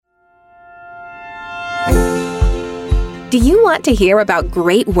Do you want to hear about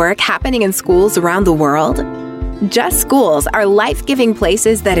great work happening in schools around the world? Just Schools are life-giving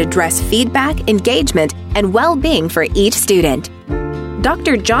places that address feedback, engagement, and well-being for each student.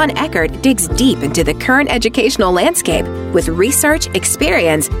 Dr. John Eckert digs deep into the current educational landscape with research,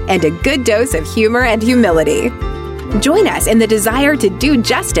 experience, and a good dose of humor and humility. Join us in the desire to do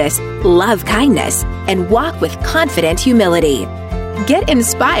justice, love kindness, and walk with confident humility. Get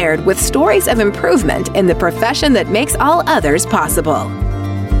inspired with stories of improvement in the profession that makes all others possible.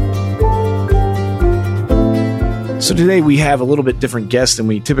 So today we have a little bit different guest than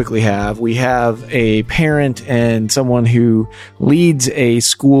we typically have. We have a parent and someone who leads a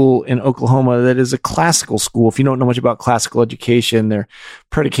school in Oklahoma that is a classical school. If you don't know much about classical education, they're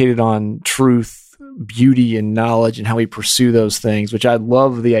predicated on truth, beauty, and knowledge and how we pursue those things, which I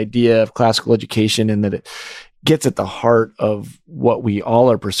love the idea of classical education in that it gets at the heart of what we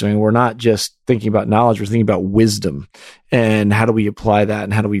all are pursuing. We're not just thinking about knowledge, we're thinking about wisdom and how do we apply that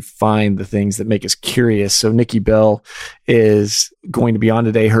and how do we find the things that make us curious. So Nikki Bell is going to be on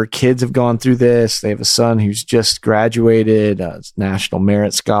today. Her kids have gone through this. They have a son who's just graduated, National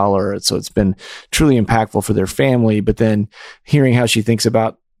Merit Scholar. So it's been truly impactful for their family. But then hearing how she thinks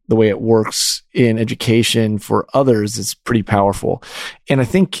about the way it works in education for others is pretty powerful. And I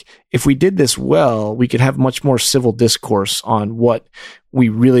think if we did this well, we could have much more civil discourse on what we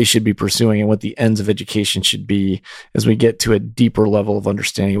really should be pursuing and what the ends of education should be as we get to a deeper level of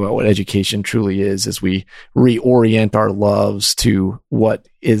understanding about what education truly is, as we reorient our loves to what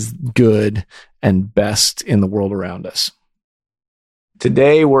is good and best in the world around us.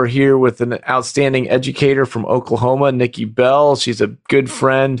 Today, we're here with an outstanding educator from Oklahoma, Nikki Bell. She's a good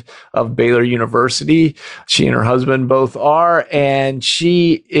friend of Baylor University. She and her husband both are, and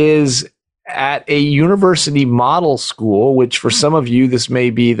she is at a university model school, which for some of you, this may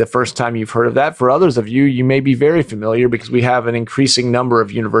be the first time you've heard of that. For others of you, you may be very familiar because we have an increasing number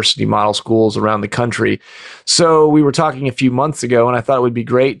of university model schools around the country. So we were talking a few months ago, and I thought it would be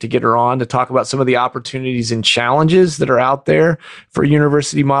great to get her on to talk about some of the opportunities and challenges that are out there for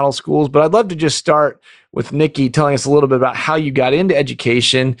university model schools. But I'd love to just start with Nikki telling us a little bit about how you got into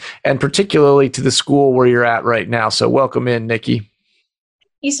education and particularly to the school where you're at right now. So welcome in, Nikki.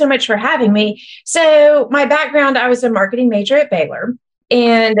 Thank you so much for having me. So my background, I was a marketing major at Baylor,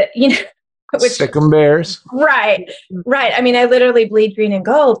 and Sick 'em Bears. Right. I mean, I literally bleed green and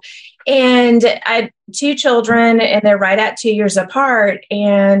gold. And I had two children, and they're right at 2 years apart.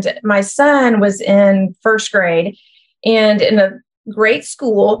 And my son was in first grade and in a great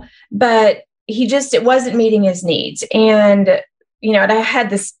school, but it wasn't meeting his needs. And and I had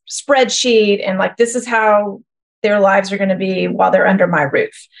this spreadsheet, and this is how their lives are going to be while they're under my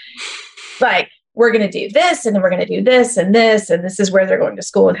roof. We're going to do this, and then we're going to do this, and this is where they're going to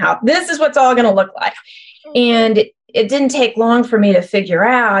school, and how this is what's all going to look like. And it didn't take long for me to figure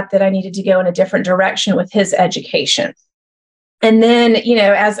out that I needed to go in a different direction with his education. And then,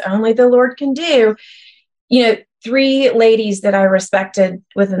 as only the Lord can do, three ladies that I respected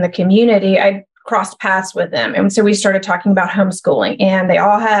within the community, I crossed paths with them. And so we started talking about homeschooling, and they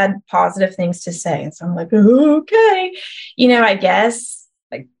all had positive things to say. And so I'm like, okay,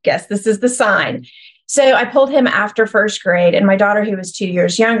 I guess this is the sign. So I pulled him after first grade, and my daughter, who was 2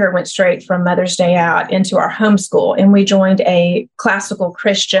 years younger, went straight from Mother's Day out into our homeschool, and we joined a classical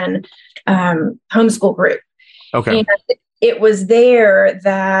Christian homeschool group. Okay. And it was there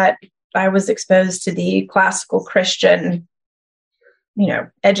that I was exposed to the classical Christian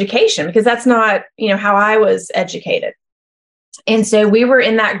education, because that's not, how I was educated. And so we were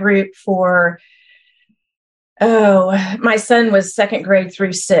in that group for, my son was second grade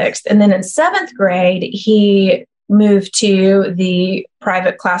through sixth. And then in seventh grade, he moved to the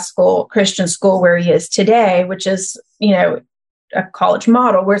private classical Christian school where he is today, which is, a college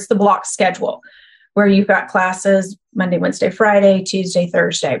model where it's the block schedule, where you've got classes Monday, Wednesday, Friday, Tuesday,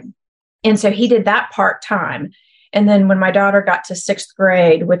 Thursday. And so he did that part-time. And then when my daughter got to sixth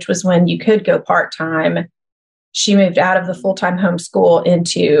grade, which was when you could go part-time, she moved out of the full-time homeschool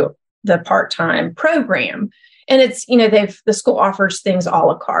into the part-time program. And it's, the school offers things a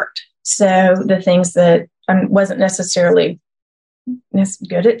la carte. So the things that I wasn't necessarily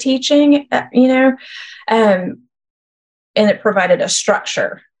good at teaching, and it provided a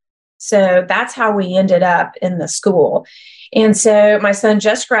structure. So that's how we ended up in the school. And so my son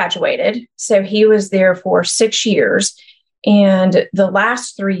just graduated. So he was there for 6 years. And the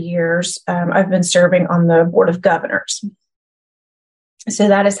last 3 years, I've been serving on the Board of Governors. So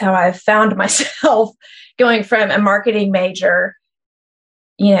that is how I've found myself going from a marketing major,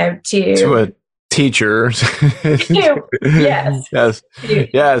 to a teachers. Yes. Yes.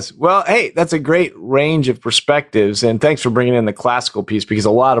 Yes. Well, hey, that's a great range of perspectives. And thanks for bringing in the classical piece, because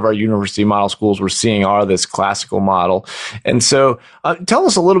a lot of our university model schools we're seeing are this classical model. And so tell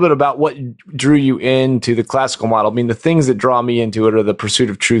us a little bit about what drew you into the classical model. I mean, the things that draw me into it are the pursuit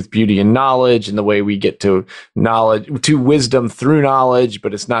of truth, beauty, and knowledge, and the way we get to knowledge, to wisdom through knowledge,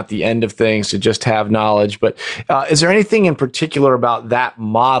 but it's not the end of things to just have knowledge. But is there anything in particular about that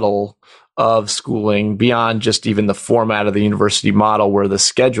model of schooling beyond just even the format of the university model where the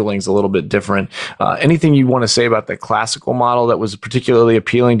scheduling is a little bit different? Anything you want to say about the classical model that was particularly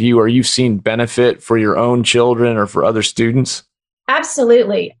appealing to you, or you've seen benefit for your own children or for other students?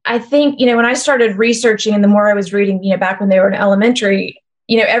 Absolutely. I think, when I started researching and the more I was reading, back when they were in elementary,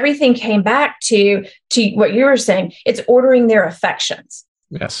 everything came back to what you were saying. It's ordering their affections.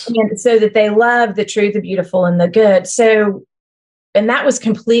 Yes. And so that they love the true, the beautiful, and the good. And that was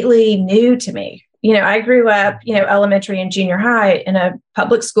completely new to me. I grew up, elementary and junior high in a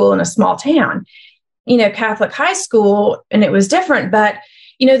public school in a small town, Catholic high school, and it was different. But,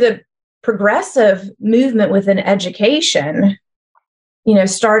 the progressive movement within education,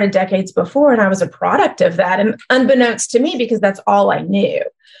 started decades before, and I was a product of that, and unbeknownst to me, because that's all I knew.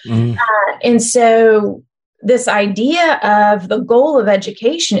 Mm-hmm. And so this idea of the goal of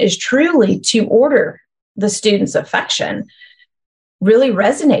education is truly to order the student's affection really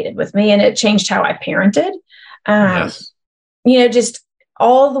resonated with me, and it changed how I parented, yes. Just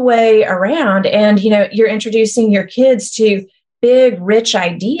all the way around. And, you're introducing your kids to big, rich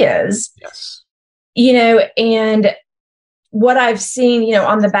ideas, yes. And what I've seen,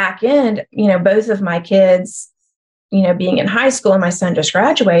 on the back end, both of my kids, being in high school and my son just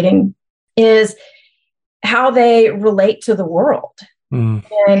graduating, is how they relate to the world. Mm.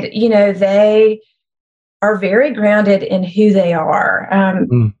 And, they are very grounded in who they are,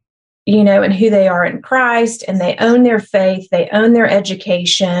 and who they are in Christ, and they own their faith, they own their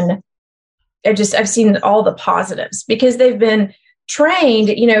education. I've seen all the positives because they've been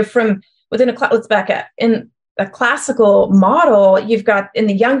trained, from within let's back up. In a classical model, you've got in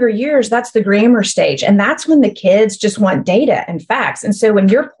the younger years, that's the grammar stage. And that's when the kids just want data and facts. And so when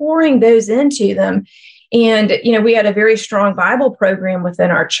you're pouring those into them, and, we had a very strong Bible program within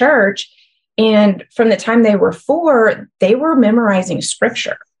our church. And from the time they were 4, they were memorizing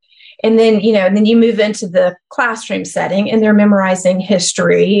scripture. And then, then you move into the classroom setting and they're memorizing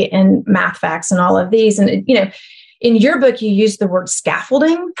history and math facts and all of these. And, in your book, you use the word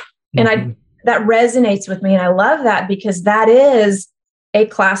scaffolding. And that resonates with me. And I love that, because that is a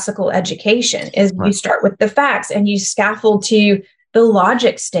classical education, is right. You start with the facts and you scaffold to the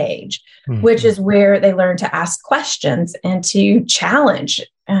logic stage, which is where they learn to ask questions and to challenge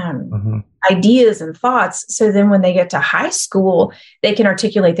ideas and thoughts. So then when they get to high school, they can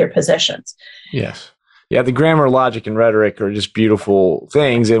articulate their positions. Yes. Yeah, the grammar, logic, and rhetoric are just beautiful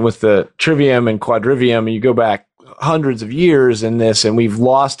things. And with the trivium and quadrivium, you go back hundreds of years in this, and we've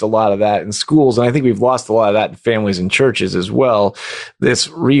lost a lot of that in schools. And I think we've lost a lot of that in families and churches as well. This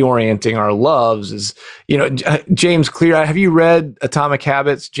reorienting our loves is, James Clear. Have you read Atomic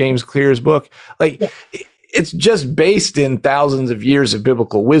Habits, James Clear's book? It's just based in thousands of years of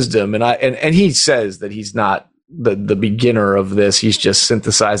biblical wisdom. And he says that he's not the beginner of this. He's just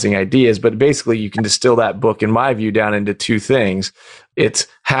synthesizing ideas. But basically, you can distill that book, in my view, down into 2 things. It's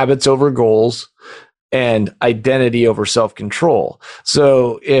habits over goals and identity over self-control.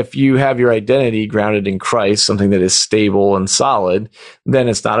 So if you have your identity grounded in Christ, something that is stable and solid, then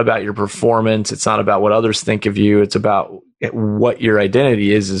it's not about your performance. It's not about what others think of you. It's about what your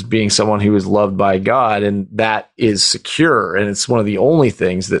identity is being someone who is loved by God, and that is secure. And it's one of the only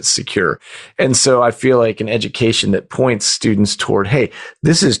things that's secure. And so I feel like an education that points students toward, hey,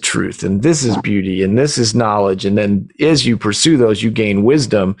 this is truth, and this is beauty, and this is knowledge. And then as you pursue those, you gain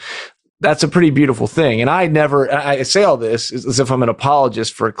wisdom. That's a pretty beautiful thing. And I say all this as if I'm an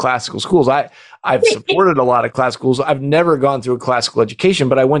apologist for classical schools. I've supported a lot of classical schools. I've never gone through a classical education,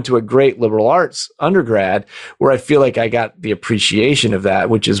 but I went to a great liberal arts undergrad where I feel like I got the appreciation of that,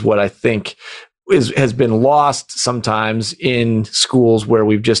 which is what I think has been lost sometimes in schools where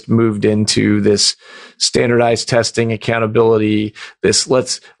we've just moved into this standardized testing, accountability, this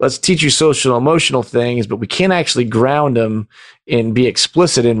let's teach you social and emotional things, but we can't actually ground them and be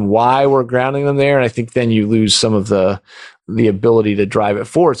explicit in why we're grounding them there. And I think then you lose some of the ability to drive it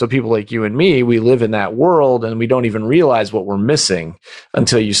forward. So people like you and me, we live in that world and we don't even realize what we're missing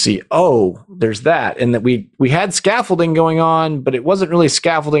until you see, oh, there's that. And that we had scaffolding going on, but it wasn't really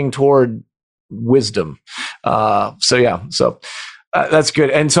scaffolding toward wisdom. So That's good.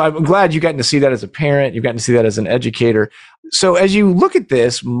 And so I'm glad you've gotten to see that as a parent. You've gotten to see that as an educator. So as you look at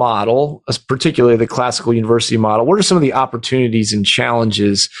this model, particularly the classical university model, what are some of the opportunities and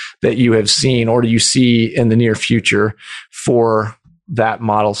challenges that you have seen or do you see in the near future for that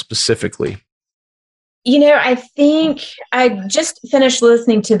model specifically? I think I just finished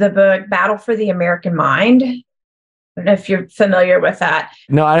listening to the book Battle for the American Mind. I don't know if you're familiar with that.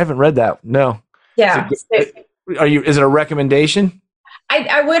 No, I haven't read that. No. Yeah. Is it a recommendation?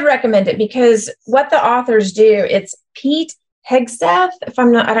 I would recommend it because what the authors do, it's Pete Hegseth, I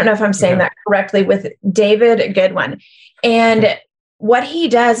don't know if I'm saying that correctly, with David Goodwin. And what he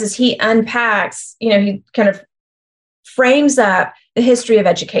does is he unpacks, he kind of frames up the history of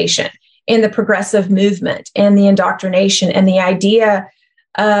education and the progressive movement and the indoctrination and the idea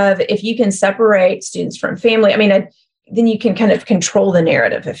of if you can separate students from family, then you can kind of control the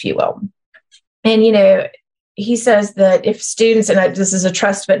narrative, if you will. And, he says that if students, and this is a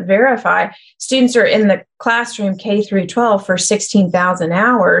trust but verify, students are in the classroom K through 12 for 16,000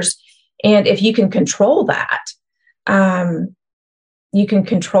 hours. And if you can control that, you can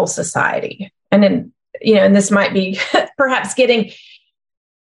control society. And then, and this might be perhaps getting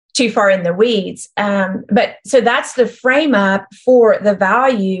too far in the weeds. But so that's the frame up for the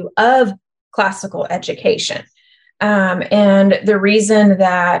value of classical education. And the reason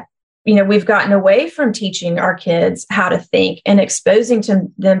that we've gotten away from teaching our kids how to think and exposing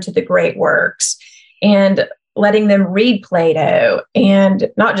them to the great works and letting them read Plato and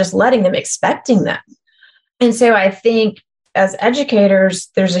not just letting them, expecting them. And so I think as educators,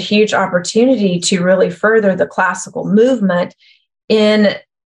 there's a huge opportunity to really further the classical movement in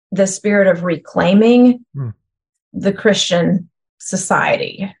the spirit of reclaiming the Christian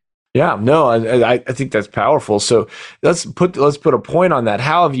society. Yeah, no, I think that's powerful. So let's put a point on that.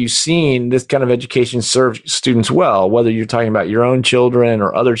 How have you seen this kind of education serve students well, whether you're talking about your own children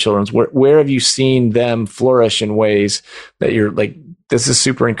or other children's? Where have you seen them flourish in ways that you're like, this is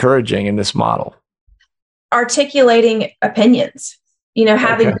super encouraging in this model? Articulating opinions,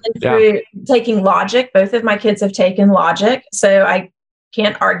 having been through taking logic. Both of my kids have taken logic, so I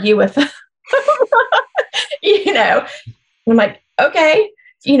can't argue with them. I'm like, okay.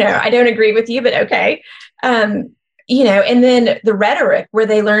 I don't agree with you, but okay. And then the rhetoric where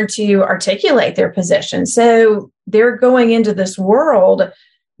they learn to articulate their position. So they're going into this world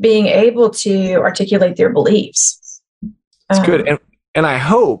being able to articulate their beliefs. That's good. And I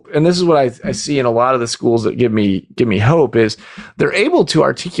hope, and this is what I see in a lot of the schools that give me hope, is they're able to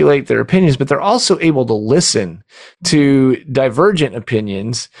articulate their opinions, but they're also able to listen to divergent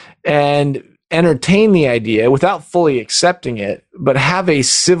opinions and entertain the idea without fully accepting it, but have a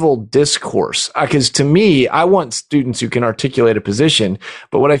civil discourse. Because to me, I want students who can articulate a position,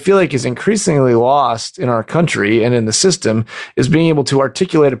 but what I feel like is increasingly lost in our country and in the system is being able to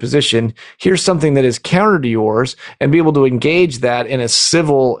articulate a position, here's something that is counter to yours, and be able to engage that in a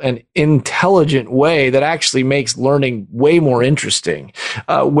civil and intelligent way that actually makes learning way more interesting,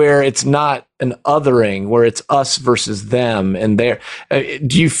 where it's not an othering, where it's us versus them and there.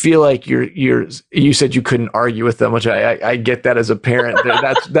 Do you feel like you said you couldn't argue with them, which I get that as a parent.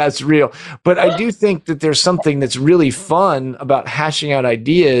 That's real. But I do think that there's something that's really fun about hashing out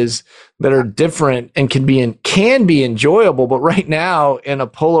ideas that are different and can be enjoyable. But right now, in a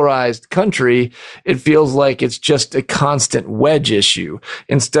polarized country, it feels like it's just a constant wedge issue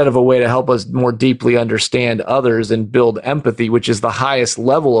instead of a way to help us more deeply understand others and build empathy, which is the highest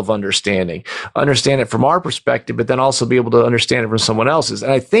level of understanding. Understand it from our perspective, but then also be able to understand it from someone else's.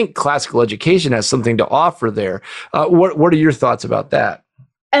 And I think classical education has something to offer there. What are your thoughts about that?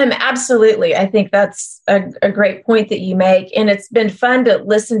 Absolutely. I think that's a great point that you make. And it's been fun to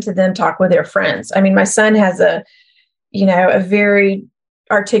listen to them talk with their friends. I mean, my son has a very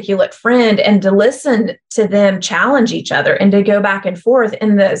articulate friend, and to listen to them challenge each other and to go back and forth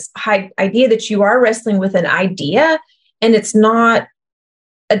in this idea that you are wrestling with an idea, and it's not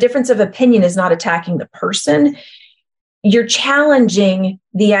a difference of opinion is not attacking the person. You're challenging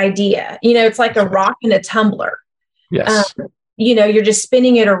the idea. It's like a rock in a tumbler. Yes. You're just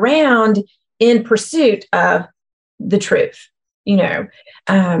spinning it around in pursuit of the truth, and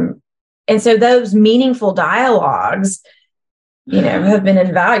so those meaningful dialogues, have been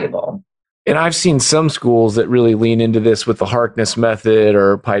invaluable. And I've seen some schools that really lean into this with the Harkness method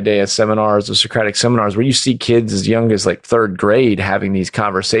or Paideia seminars or Socratic seminars, where you see kids as young as like third grade having these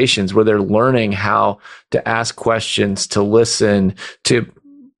conversations where they're learning how to ask questions, to listen, to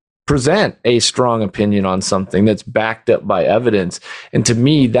present a strong opinion on something that's backed up by evidence. And to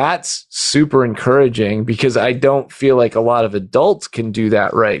me, that's super encouraging because I don't feel like a lot of adults can do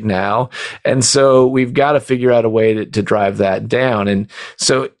that right now. And so we've got to figure out a way to drive that down. And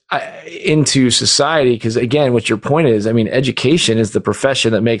so into society, because again, what your point is, I mean, education is the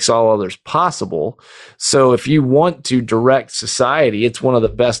profession that makes all others possible. So if you want to direct society, it's one of the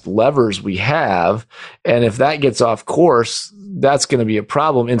best levers we have. And if that gets off course, that's going to be a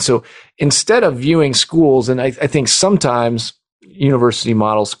problem. And so instead of viewing schools, and I think sometimes university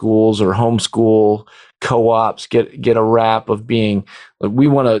model schools or homeschool co-ops get a rap of being, we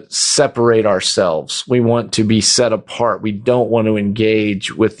want to separate ourselves. We want to be set apart. We don't want to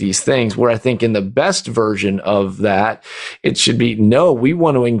engage with these things, where I think in the best version of that, it should be, no, we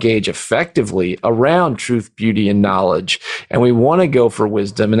want to engage effectively around truth, beauty, and knowledge. And we want to go for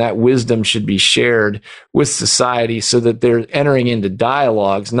wisdom, and that wisdom should be shared with society so that they're entering into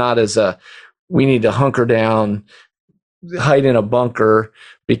dialogues, not as we need to hunker down, hide in a bunker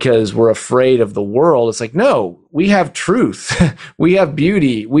because we're afraid of the world. It's like, no, we have truth. We have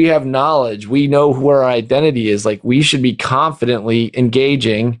beauty. We have knowledge. We know where our identity is. Like, we should be confidently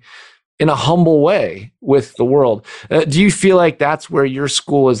engaging in a humble way with the world. Do you feel like that's where your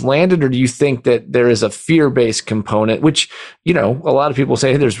school has landed, or do you think that there is a fear-based component, which, a lot of people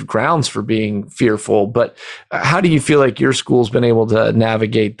say there's grounds for being fearful, but how do you feel like your school's been able to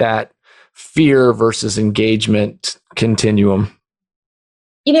navigate that fear versus engagement continuum?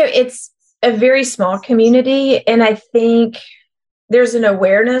 It's a very small community, and I think there's an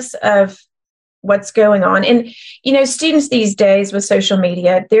awareness of what's going on. And, students these days with social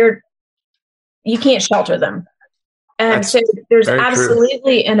media, you can't shelter them. And so there's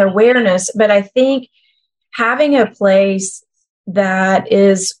absolutely an awareness, but I think having a place that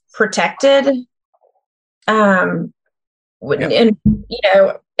is protected, and,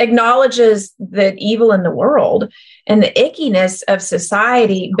 acknowledges the evil in the world and the ickiness of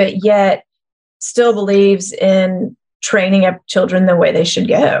society, but yet still believes in training up children the way they should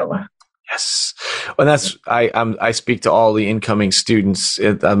go. Yes. Well, I speak to all the incoming students.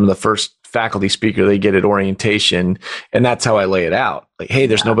 I'm the first faculty speaker they get at orientation. And that's how I lay it out. Like, hey,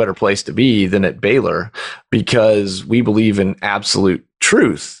 there's no better place to be than at Baylor, because we believe in absolute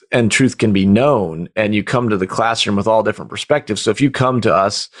truth, and truth can be known, and you come to the classroom with all different perspectives. So if you come to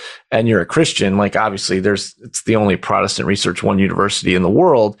us and you're a Christian, like, obviously it's the only Protestant Research One university in the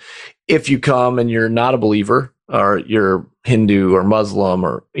world. If you come and you're not a believer, or you're Hindu or Muslim,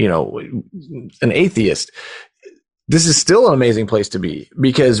 or, an atheist, this is still an amazing place to be,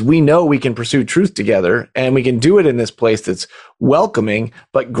 because we know we can pursue truth together, and we can do it in this place that's welcoming,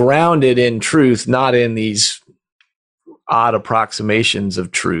 but grounded in truth, not in these odd approximations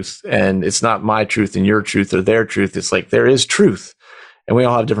of truth. And it's not my truth and your truth or their truth. It's like, there is truth, and we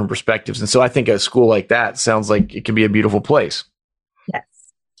all have different perspectives. And so I think a school like that sounds like it can be a beautiful place. Yes.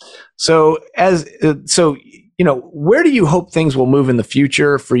 So where do you hope things will move in the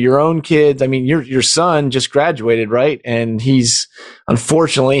future for your own kids? I mean, your son just graduated, right? And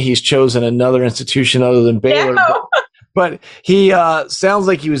unfortunately, he's chosen another institution other than Baylor. No. But he sounds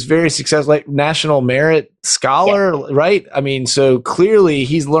like he was very successful, like National Merit Scholar, right? I mean, so clearly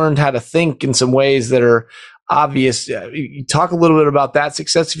he's learned how to think in some ways that are obvious. You talk a little bit about that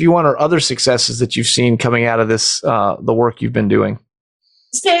success, if you want, or other successes that you've seen coming out of this, the work you've been doing.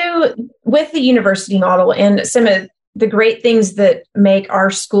 So with the university model and some of the great things that make our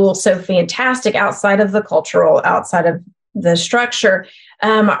school so fantastic outside of the cultural, outside of the structure,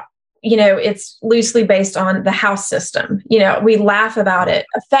 it's loosely based on the house system. We laugh about it,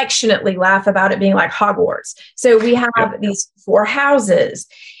 affectionately laugh about it being like Hogwarts. So we have these 4 houses,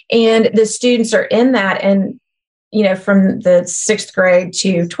 and the students are in that, and, from the 6th grade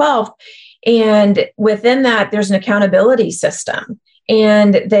to 12th. And within that, there's an accountability system,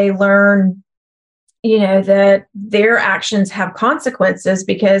 and they learn, that their actions have consequences,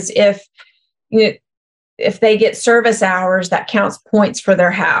 because if they get service hours, that counts points for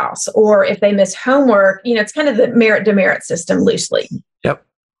their house. Or if they miss homework, it's kind of the merit demerit system loosely. Yep.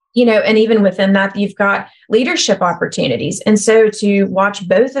 And even within that, you've got leadership opportunities. And so to watch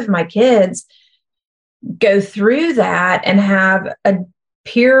both of my kids go through that and have a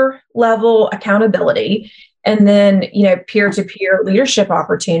peer level accountability, and then, peer-to-peer leadership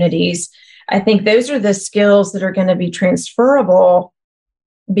opportunities, I think those are the skills that are going to be transferable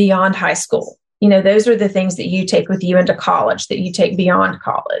beyond high school. Those are the things that you take with you into college, that you take beyond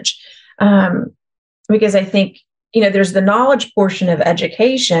college. Because I think, there's the knowledge portion of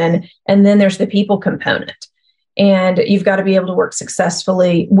education, and then there's the people component. And you've got to be able to work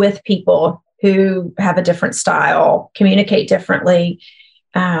successfully with people who have a different style, communicate differently,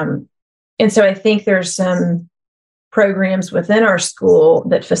 And so I think there's some programs within our school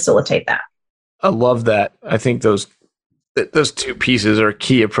that facilitate that. I love that. I think those two pieces are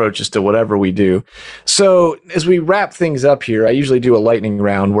key approaches to whatever we do. So as we wrap things up here, I usually do a lightning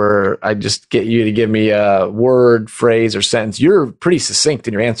round where I just get you to give me a word, phrase, or sentence. You're pretty succinct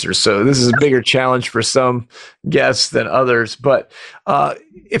in your answers, so this is a bigger challenge for some guests than others. But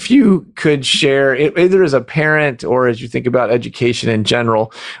if you could share, either as a parent or as you think about education in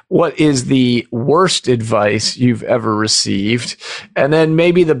general, what is the worst advice you've ever received? And then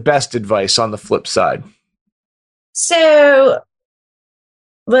maybe the best advice on the flip side. So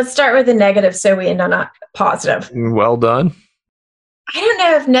let's start with the negative so we end on a positive. Well done. I don't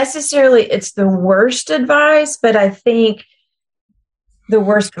know if necessarily it's the worst advice, but I think the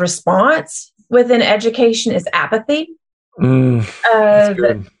worst response within education is apathy. That's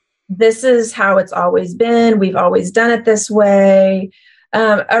good. This is how it's always been. We've always done it this way.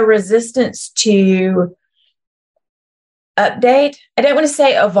 A resistance to update. I don't want to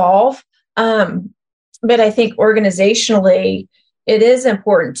say evolve. But I think organizationally, it is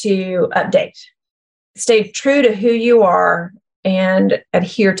important to update, stay true to who you are and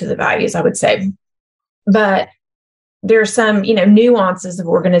adhere to the values, I would say. But there are some, nuances of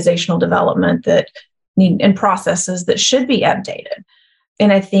organizational development that need and processes that should be updated.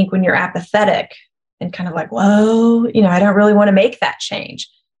 And I think when you're apathetic and kind of like, whoa, I don't really want to make that change.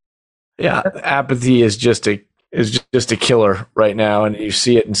 Yeah, apathy is just a killer right now, and you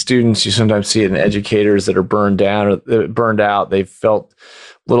see it in students. You sometimes see it in educators that are burned out. They've felt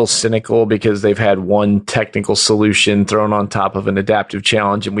a little cynical because they've had one technical solution thrown on top of an adaptive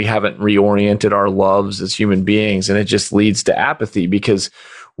challenge, and we haven't reoriented our loves as human beings, and it just leads to apathy because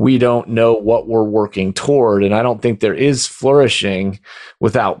we don't know what we're working toward. And I don't think there is flourishing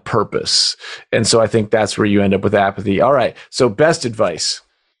without purpose. And so I think that's where you end up with apathy. All right. So best advice.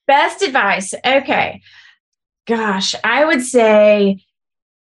 Best advice. Okay. Gosh, I would say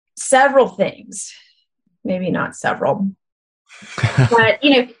several things, maybe not several, but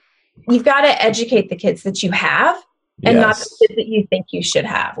you've got to educate the kids that you have and not the kids that you think you should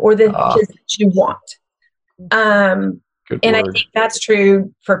have or the kids that you want. And I think that's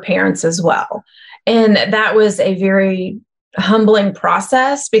true for parents as well. And that was a very humbling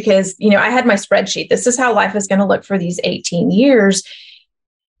process because, I had my spreadsheet. This is how life is going to look for these 18 years.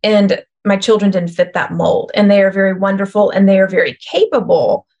 And my children didn't fit that mold, and they are very wonderful and they are very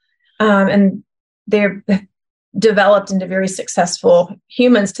capable. And they're developed into very successful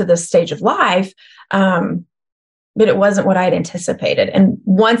humans to this stage of life. But it wasn't what I'd anticipated. And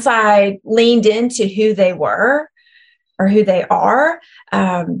once I leaned into who they were or who they are,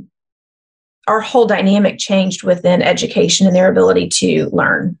 our whole dynamic changed within education and their ability to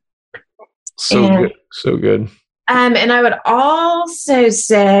learn. Good. So good. And I would also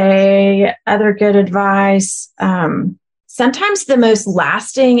say other good advice. Sometimes the most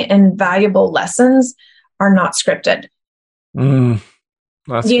lasting and valuable lessons are not scripted.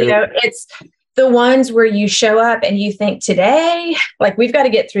 That's good. It's the ones where you show up and you think today, like we've got to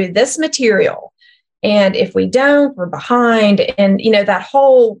get through this material. And if we don't, we're behind. And, that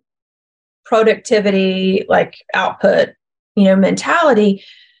whole productivity, like output, mentality.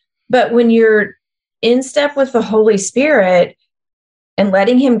 But when you're in step with the Holy Spirit and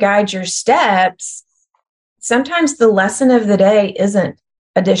letting him guide your steps, sometimes the lesson of the day isn't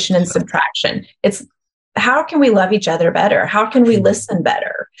addition and subtraction. It's how can we love each other better? How can we listen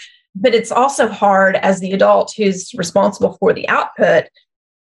better? But it's also hard as the adult who's responsible for the output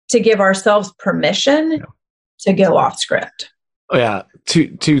to give ourselves permission to go off script. Oh, yeah.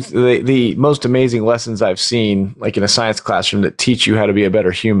 The most amazing lessons I've seen, like in a science classroom, that teach you how to be a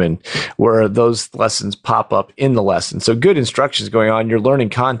better human, where those lessons pop up in the lesson. So good instructions going on. You're learning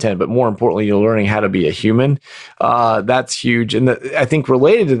content, but more importantly, you're learning how to be a human. That's huge. And I think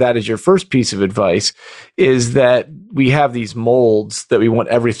related to that is your first piece of advice is that we have these molds that we want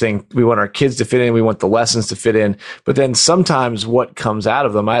everything. We want our kids to fit in. We want the lessons to fit in. But then sometimes what comes out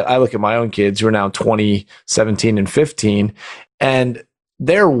of them, I look at my own kids who are now 20, 17, and 15, and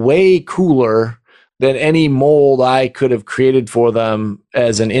they're way cooler than any mold I could have created for them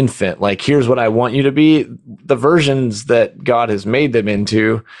as an infant. Like, here's what I want you to be. The versions that God has made them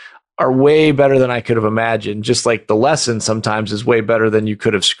into are way better than I could have imagined. Just like the lesson sometimes is way better than you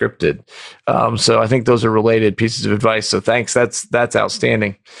could have scripted. So I think those are related pieces of advice. So thanks. That's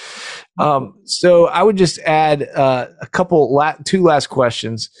outstanding. So I would just add two last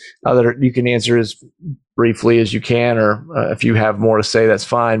questions that you can answer as briefly as you can, or if you have more to say, that's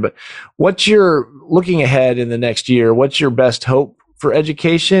fine. But what's your looking ahead in the next year? What's your best hope for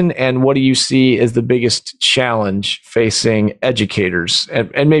education, and what do you see as the biggest challenge facing educators?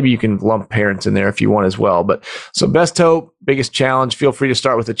 And maybe you can lump parents in there if you want as well. But so best hope, biggest challenge. Feel free to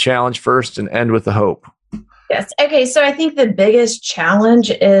start with the challenge first and end with the hope. Yes. Okay. So I think the biggest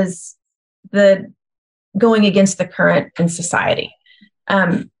challenge is the going against the current in society.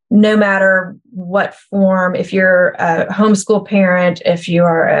 No matter what form, if you're a homeschool parent, if you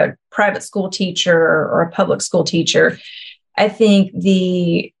are a private school teacher or a public school teacher, I think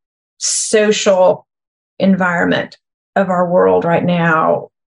the social environment of our world right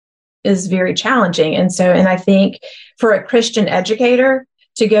now is very challenging. And I think for a Christian educator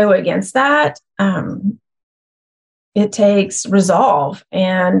to go against that, it takes resolve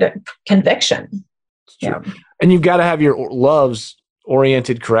and conviction. Yeah. And you've got to have your loves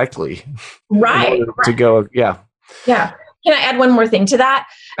oriented correctly. Right. To go. Yeah. Yeah. Can I add one more thing to that?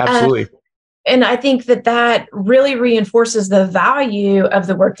 Absolutely. And I think that really reinforces the value of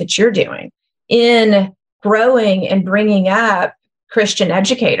the work that you're doing in growing and bringing up Christian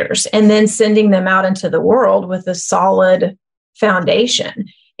educators and then sending them out into the world with a solid foundation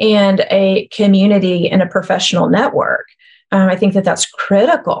and a community and a professional network. I think that's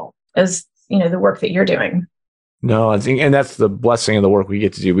critical as, the work that you're doing. No, I think, and that's the blessing of the work we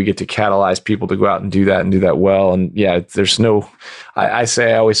get to do. We get to catalyze people to go out and do that well. And yeah, there's no, I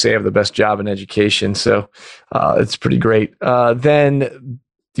always say I have the best job in education. So it's pretty great. Then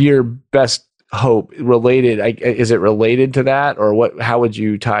your best hope is it related to that, or how would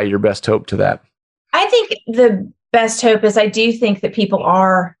you tie your best hope to that? I think the best hope is I do think that people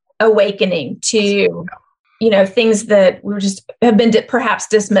are awakening to, things that we have been perhaps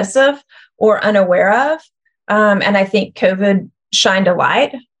dismissive or unaware of. And I think COVID shined a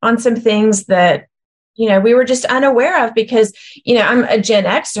light on some things that, we were just unaware of because, I'm a Gen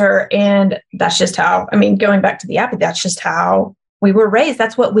Xer and that's just how, going back to the app, that's just how we were raised.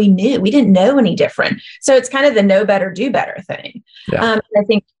 That's what we knew. We didn't know any different. So it's kind of the know better, do better thing. Yeah. I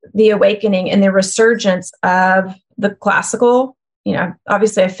think the awakening and the resurgence of the classical,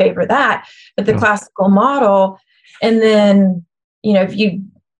 obviously I favor that, but the classical model. And then, if you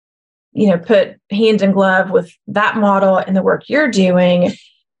put hand in glove with that model and the work you're doing,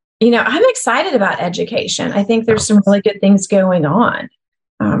 I'm excited about education. I think there's some really good things going on.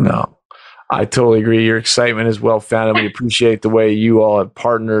 No, I totally agree. Your excitement is well founded. We appreciate the way you all have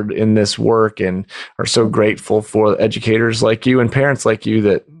partnered in this work and are so grateful for educators like you and parents like you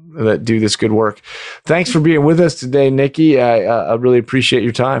that do this good work. Thanks for being with us today, Nikki. I really appreciate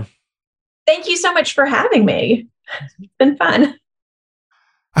your time. Thank you so much for having me. It's been fun.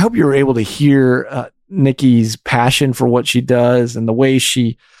 I hope you were able to hear Nikki's passion for what she does and the way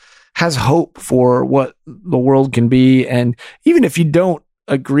she has hope for what the world can be. And even if you don't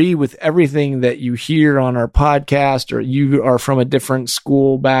agree with everything that you hear on our podcast, or you are from a different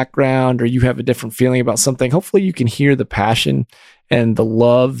school background, or you have a different feeling about something, hopefully you can hear the passion and the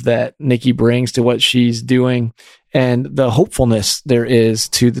love that Nikki brings to what she's doing and the hopefulness there is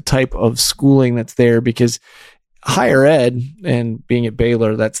to the type of schooling that's there, because higher ed, and being at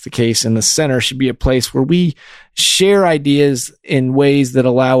Baylor, that's the case, and the center should be a place where we share ideas in ways that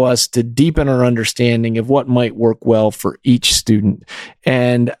allow us to deepen our understanding of what might work well for each student.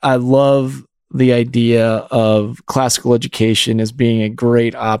 And I love the idea of classical education as being a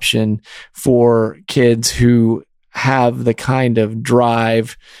great option for kids who have the kind of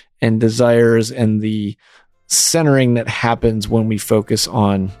drive and desires and the centering that happens when we focus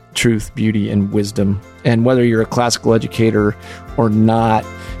on truth, beauty, and wisdom. And whether you're a classical educator or not,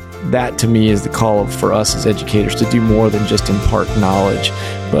 that to me is the call for us as educators to do more than just impart knowledge,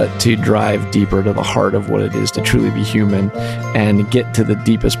 but to drive deeper to the heart of what it is to truly be human and get to the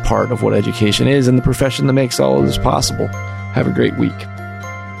deepest part of what education is and the profession that makes all of this possible. Have a great week.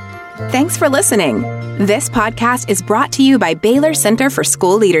 Thanks for listening. This podcast is brought to you by Baylor Center for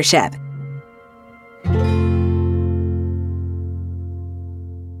School Leadership.